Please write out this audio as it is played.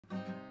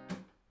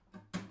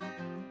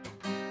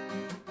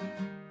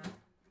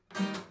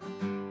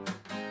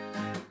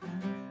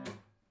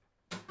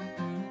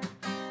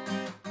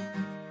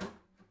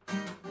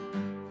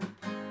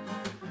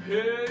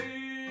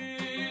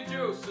Hey,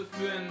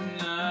 Josephine,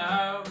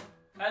 how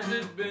has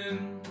it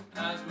been?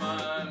 As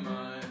my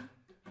mind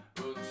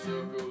runs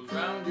circles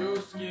round your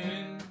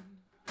skin.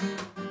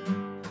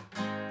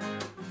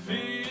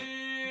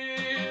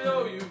 Feel,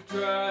 though you've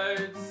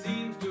tried,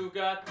 seems to have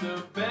got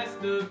the best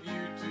of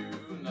you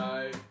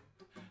tonight.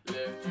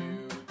 Left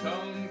you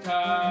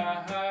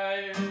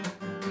tongue-tied.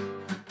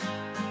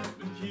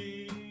 But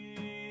keep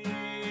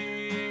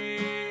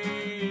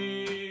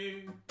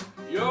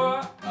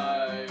your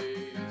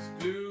eyes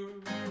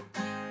glued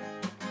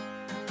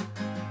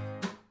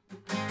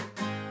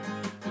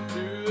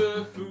to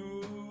the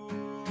food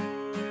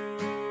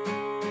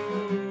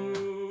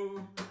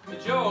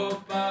that you're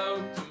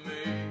about to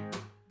make.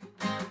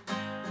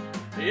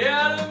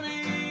 Yeah, to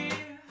me,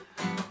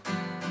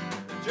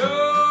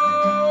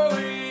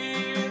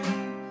 Joey,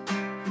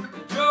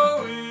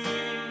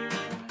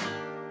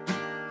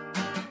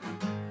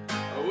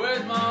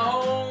 where's my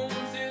home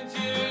since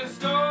you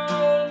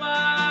stole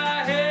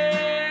my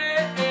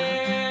head?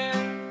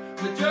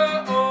 But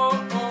Josephine,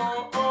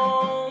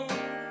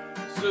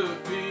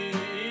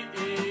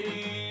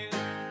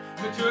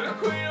 but you're the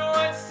queen of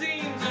what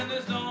seems, and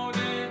there's no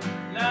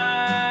denying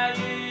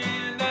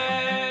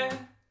that.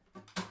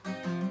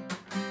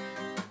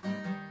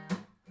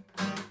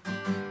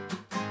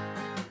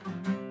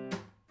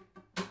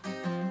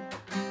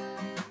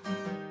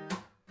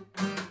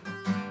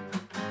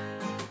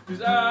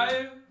 Cause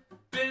I've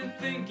been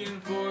thinking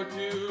for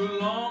too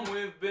long,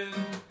 we've been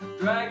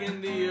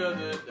dragging the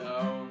other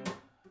down,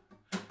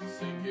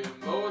 sinking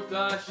both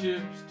our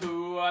ships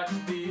to watch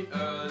the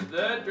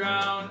other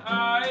drown.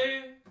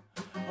 I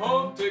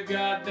hope to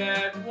God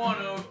that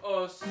one of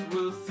us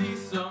will see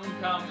some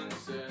common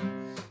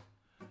sense,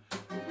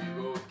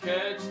 we both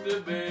catch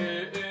the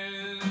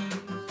bends.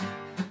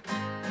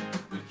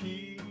 But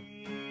keep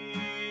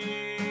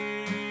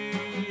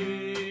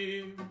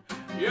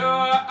your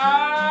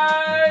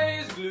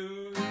eyes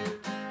glued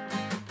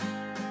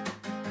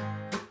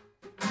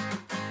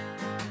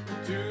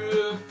to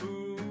the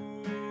fool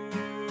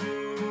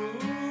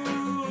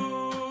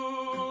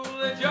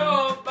that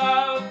you're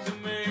about to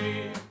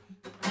make.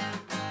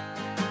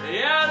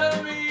 Out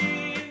of me,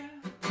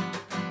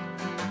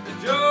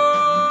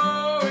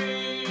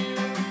 Joey,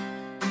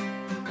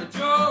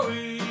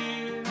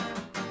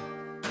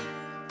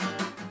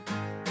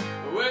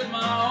 where's my